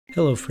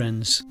Hello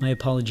friends, my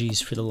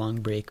apologies for the long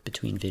break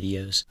between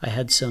videos. I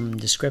had some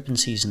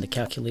discrepancies in the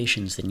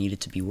calculations that needed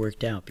to be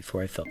worked out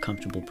before I felt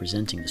comfortable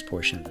presenting this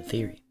portion of the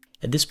theory.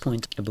 At this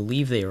point, I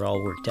believe they are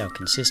all worked out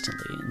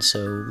consistently, and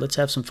so let's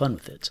have some fun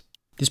with it.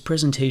 This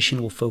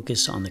presentation will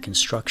focus on the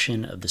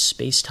construction of the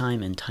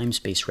space-time and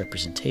time-space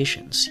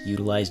representations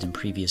utilized in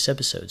previous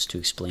episodes to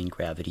explain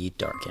gravity,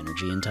 dark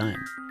energy, and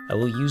time. I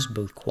will use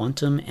both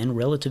quantum and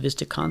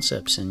relativistic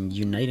concepts and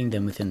uniting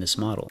them within this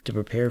model to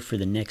prepare for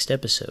the next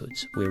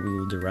episodes, where we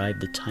will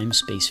derive the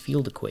time-space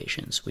field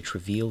equations, which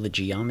reveal the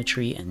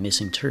geometry and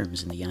missing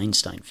terms in the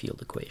Einstein field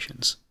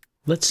equations.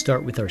 Let's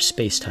start with our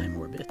space-time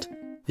orbit.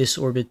 This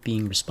orbit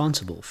being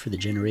responsible for the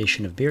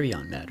generation of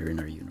baryon matter in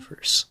our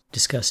universe,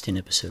 discussed in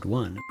episode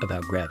 1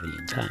 about gravity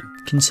and time.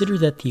 Consider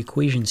that the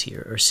equations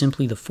here are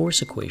simply the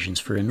force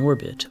equations for an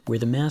orbit where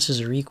the masses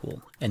are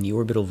equal and the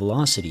orbital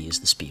velocity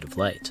is the speed of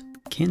light.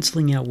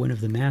 Canceling out one of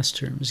the mass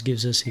terms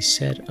gives us a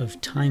set of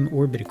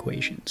time-orbit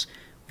equations,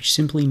 which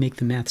simply make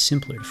the math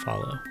simpler to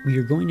follow. We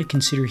are going to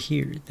consider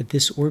here that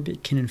this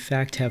orbit can in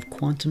fact have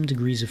quantum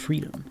degrees of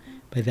freedom.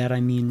 By that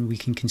I mean we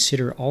can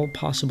consider all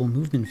possible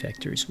movement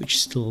vectors which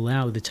still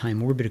allow the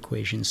time-orbit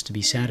equations to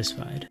be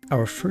satisfied.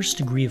 Our first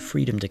degree of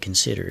freedom to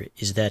consider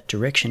is that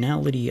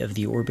directionality of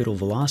the orbital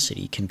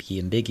velocity can be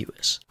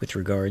ambiguous with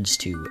regards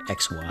to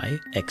xy,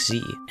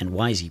 xz, and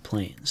yz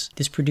planes.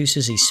 This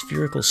produces a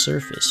spherical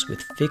surface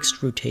with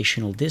fixed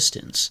rotational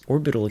distance,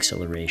 orbital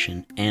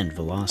acceleration, and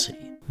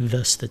velocity.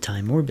 Thus, the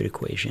time-orbit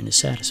equation is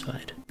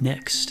satisfied.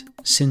 Next,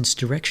 since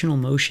directional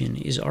motion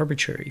is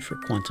arbitrary for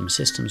quantum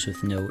systems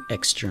with no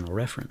external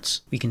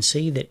reference, we can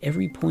say that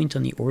every point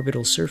on the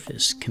orbital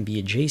surface can be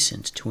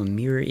adjacent to a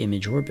mirror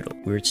image orbital,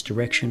 where its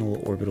directional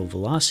orbital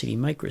velocity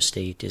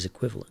microstate is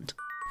equivalent.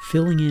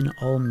 Filling in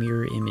all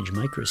mirror image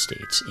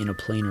microstates in a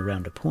plane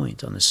around a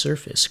point on the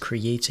surface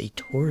creates a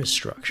torus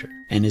structure.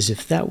 And as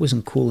if that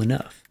wasn't cool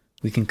enough,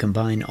 we can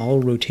combine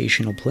all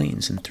rotational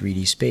planes in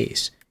 3D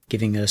space,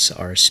 giving us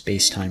our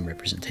space-time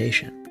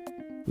representation,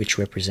 which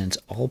represents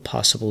all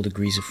possible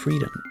degrees of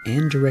freedom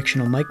and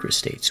directional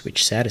microstates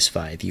which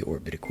satisfy the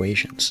orbit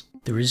equations.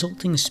 The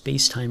resulting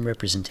space-time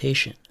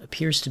representation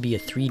appears to be a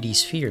 3D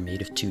sphere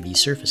made of 2D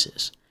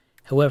surfaces.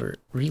 However,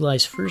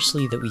 realize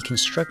firstly that we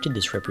constructed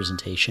this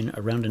representation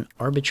around an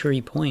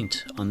arbitrary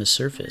point on the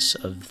surface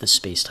of the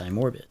space-time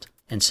orbit,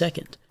 and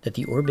second, that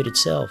the orbit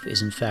itself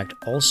is in fact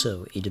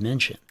also a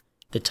dimension,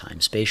 the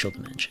time-spatial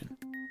dimension.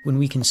 When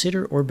we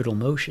consider orbital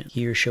motion,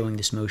 here showing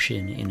this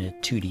motion in a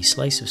 2D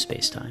slice of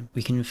spacetime,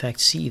 we can in fact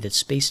see that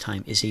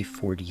spacetime is a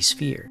 4D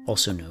sphere,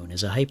 also known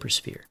as a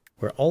hypersphere,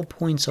 where all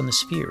points on the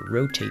sphere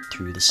rotate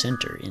through the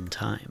center in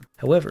time.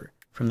 However,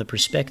 from the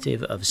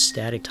perspective of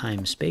static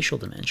time-spatial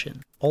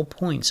dimension, all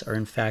points are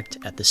in fact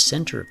at the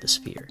center of the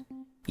sphere,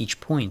 each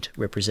point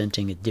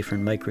representing a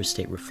different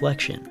microstate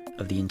reflection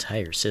of the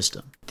entire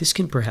system. This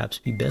can perhaps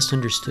be best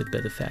understood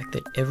by the fact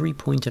that every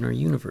point in our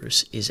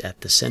universe is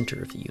at the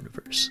center of the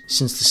universe,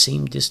 since the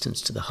same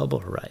distance to the Hubble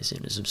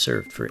horizon is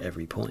observed for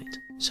every point.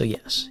 So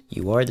yes,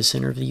 you are the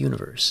center of the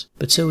universe,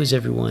 but so is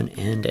everyone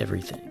and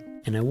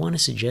everything. And I want to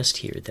suggest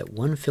here that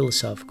one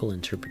philosophical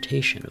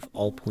interpretation of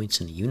all points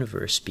in the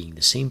universe being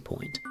the same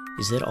point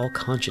is that all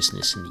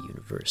consciousness in the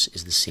universe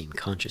is the same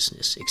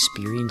consciousness,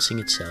 experiencing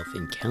itself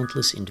in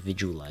countless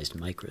individualized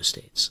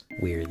microstates,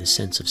 where the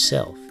sense of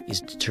self is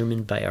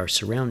determined by our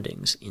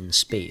surroundings in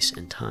space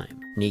and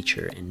time,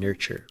 nature and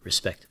nurture,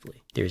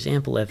 respectively. There is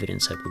ample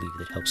evidence, I believe,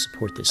 that helps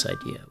support this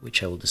idea,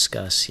 which I will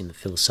discuss in the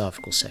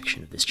philosophical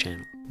section of this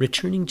channel.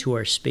 Returning to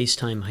our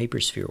space-time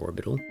hypersphere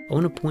orbital, I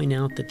want to point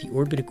out that the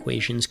orbit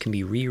equations can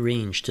be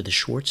rearranged to the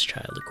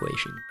Schwarzschild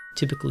equation,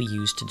 typically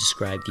used to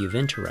describe the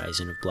event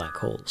horizon of black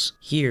holes.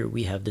 Here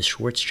we have the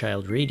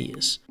Schwarzschild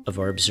radius of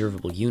our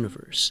observable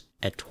universe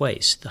at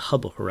twice the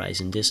Hubble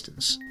horizon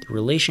distance. The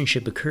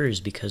relationship occurs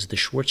because the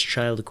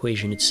Schwarzschild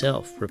equation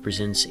itself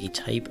represents a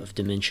type of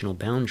dimensional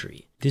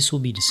boundary. This will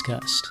be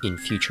discussed in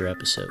future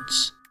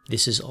episodes.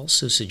 This is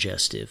also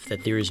suggestive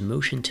that there is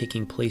motion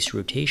taking place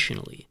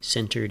rotationally,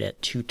 centered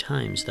at 2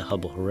 times the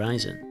Hubble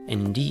horizon.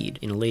 And indeed,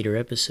 in a later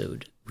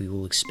episode, we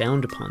will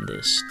expound upon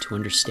this to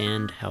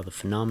understand how the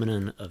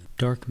phenomenon of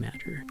dark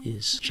matter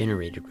is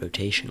generated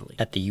rotationally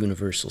at the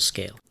universal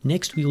scale.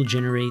 Next, we will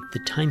generate the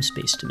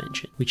time-space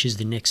dimension, which is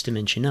the next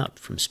dimension up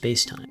from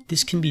spacetime.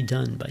 This can be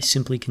done by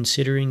simply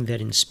considering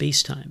that in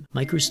spacetime,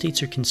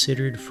 microstates are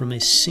considered from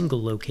a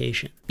single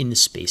location in the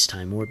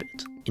spacetime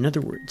orbit. In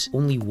other words,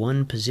 only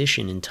one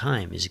position in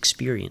time is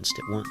experienced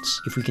at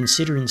once. If we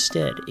consider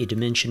instead a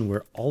dimension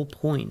where all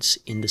points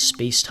in the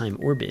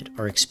spacetime orbit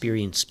are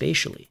experienced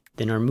spatially,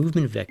 then our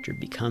movement vector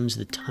becomes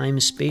the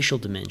time-spatial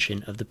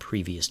dimension of the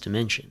previous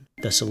dimension,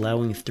 thus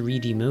allowing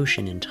 3D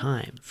motion in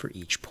time for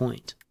each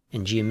point,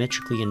 and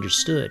geometrically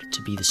understood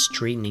to be the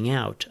straightening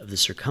out of the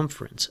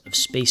circumference of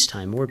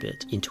space-time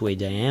orbit into a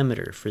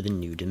diameter for the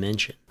new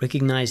dimension.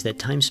 Recognize that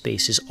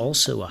time-space is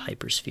also a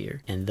hypersphere,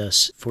 and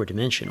thus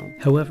 4-dimensional.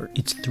 However,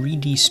 its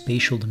 3D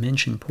spatial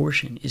dimension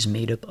portion is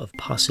made up of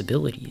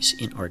possibilities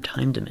in our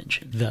time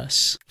dimension.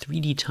 Thus,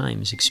 3D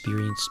time is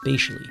experienced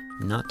spatially,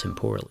 not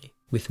temporally.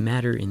 with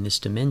matter in this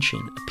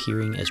dimension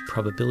appearing as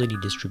probability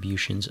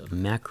distributions of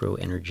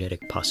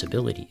macro-energetic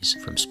possibilities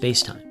from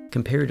spacetime.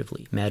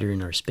 Comparatively, matter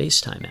in our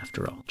spacetime,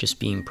 after all, just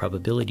being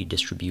probability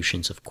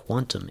distributions of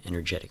quantum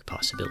energetic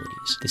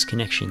possibilities. This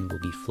connection will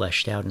be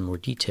fleshed out in more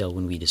detail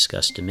when we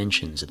discuss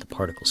dimensions at the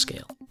particle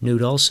scale.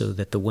 Note also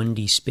that the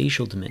 1D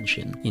spatial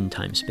dimension in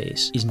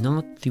time-space is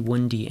not the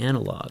 1D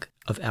analog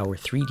of our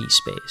 3D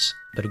space,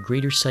 but a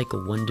greater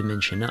cycle one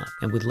dimension up,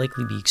 and would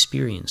likely be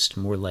experienced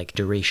more like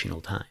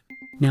durational time.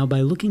 Now,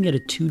 by looking at a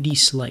 2D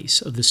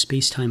slice of the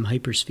spacetime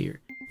hypersphere,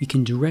 we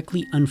can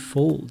directly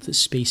unfold the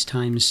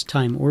spacetime's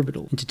time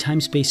orbital into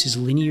timespace's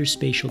linear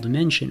spatial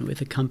dimension with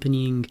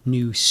accompanying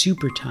new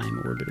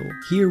supertime orbital.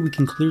 Here we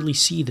can clearly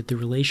see that the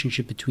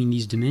relationship between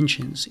these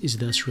dimensions is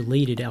thus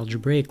related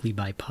algebraically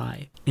by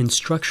pi, and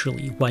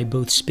structurally why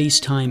both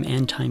spacetime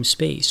and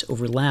timespace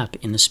overlap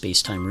in the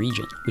spacetime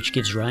region, which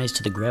gives rise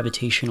to the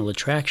gravitational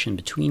attraction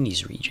between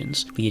these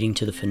regions, leading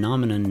to the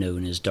phenomenon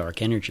known as dark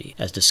energy,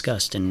 as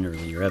discussed in an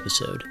earlier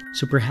episode.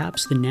 So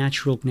perhaps the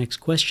natural next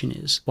question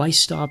is, why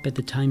stop at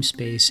the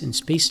time-space and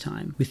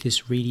space-time with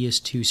this radius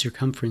to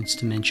circumference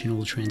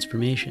dimensional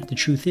transformation? The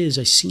truth is,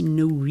 I see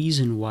no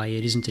reason why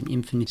it isn't an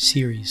infinite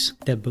series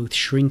that both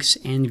shrinks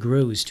and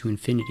grows to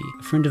infinity.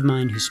 A friend of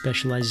mine who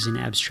specializes in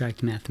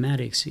abstract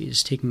mathematics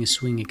is taking a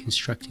swing at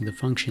constructing the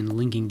function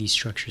linking these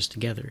structures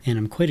together, and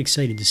I'm quite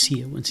excited to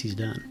see it once he's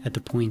done, at the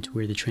point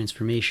where the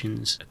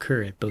transformations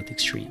occur at both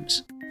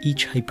extremes.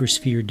 Each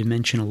hypersphere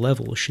dimensional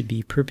level should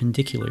be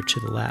perpendicular to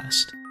the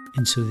last,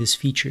 and so this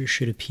feature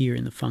should appear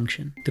in the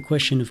function. The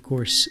question, of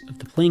course, of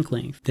the Planck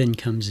length then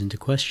comes into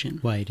question.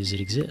 Why does it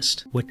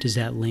exist? What does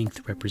that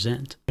length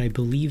represent? What I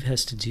believe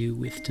has to do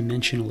with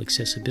dimensional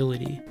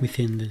accessibility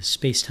within the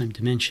space-time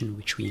dimension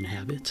which we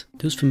inhabit.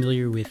 Those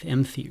familiar with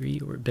M-theory,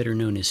 or better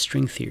known as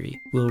string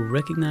theory, will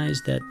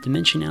recognize that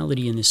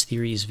dimensionality in this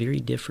theory is very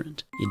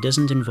different. It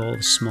doesn't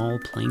involve small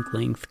Planck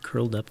length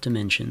curled up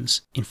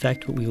dimensions. In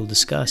fact, what we will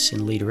discuss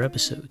in later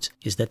episodes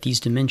is that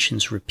these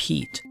dimensions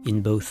repeat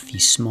in both the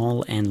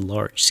small and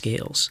large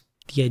scales.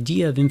 The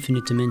idea of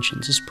infinite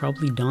dimensions is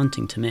probably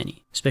daunting to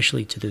many,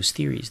 especially to those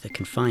theories that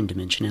confine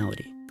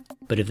dimensionality.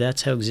 But if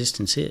that's how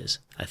existence is,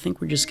 I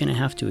think we're just going to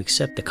have to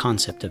accept the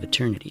concept of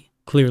eternity.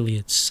 Clearly,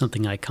 it's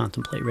something I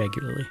contemplate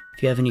regularly.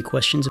 If you have any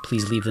questions,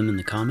 please leave them in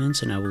the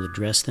comments and I will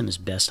address them as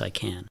best I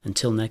can.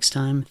 Until next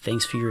time,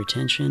 thanks for your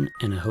attention,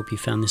 and I hope you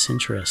found this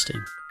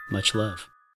interesting. Much love.